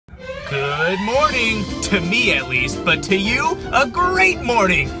Good morning, to me at least, but to you, a great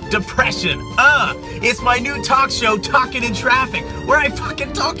morning. Depression, it's my new talk show, Talking in Traffic, where I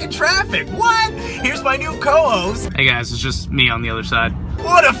fucking talk in traffic. What? Here's my new co-host. Hey guys, it's just me on the other side.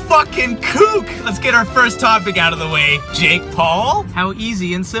 What a fucking kook! Let's get our first topic out of the way. Jake Paul? How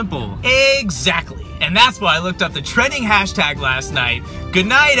easy and simple. Exactly. And that's why I looked up the trending hashtag last night. Good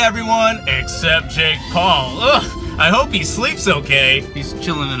night, everyone, except Jake Paul. Ugh. I hope he sleeps okay. He's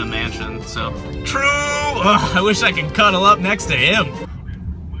chilling in a mansion, so. True! Ugh, I wish I could cuddle up next to him.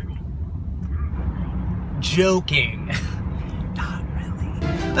 Joking. Not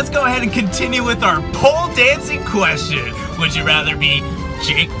really. Let's go ahead and continue with our pole dancing question. Would you rather be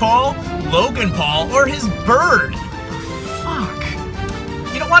Jake Paul, Logan Paul, or his bird? Fuck.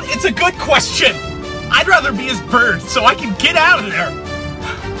 You know what? It's a good question. I'd rather be his bird so I can get out of there.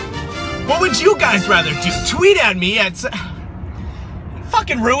 What would you guys rather do? Tweet at me at...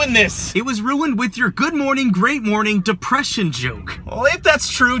 Fucking ruin this. It was ruined with your good morning, great morning depression joke. Well, if that's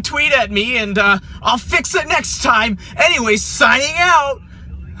true, tweet at me and I'll fix it next time. Anyway, signing out.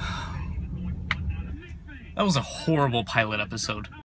 That was a horrible pilot episode.